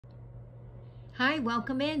Hi,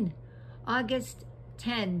 welcome in. August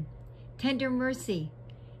 10, Tender Mercy.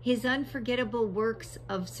 His unforgettable works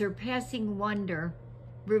of surpassing wonder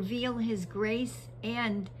reveal his grace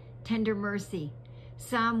and tender mercy.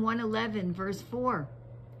 Psalm 111, verse 4.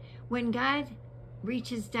 When God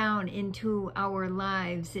reaches down into our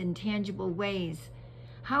lives in tangible ways,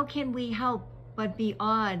 how can we help but be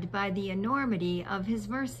awed by the enormity of his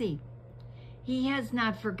mercy? He has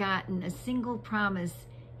not forgotten a single promise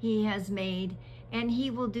he has made, and he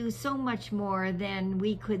will do so much more than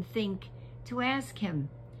we could think to ask him.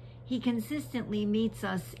 He consistently meets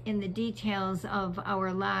us in the details of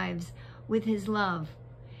our lives with his love.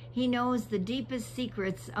 He knows the deepest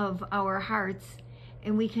secrets of our hearts,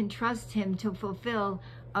 and we can trust him to fulfill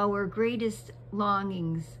our greatest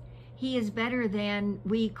longings. He is better than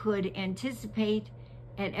we could anticipate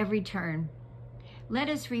at every turn. Let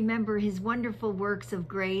us remember his wonderful works of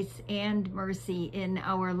grace and mercy in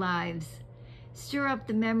our lives. Stir up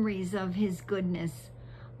the memories of his goodness.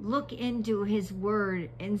 Look into his word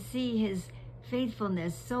and see his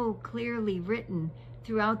faithfulness so clearly written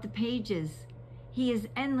throughout the pages. He is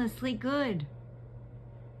endlessly good.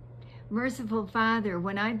 Merciful Father,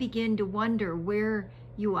 when I begin to wonder where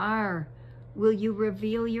you are, will you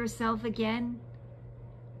reveal yourself again?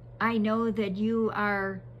 I know that you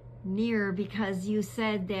are near because you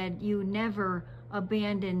said that you never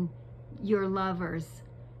abandon your lovers.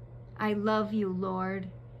 I love you, Lord,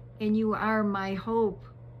 and you are my hope.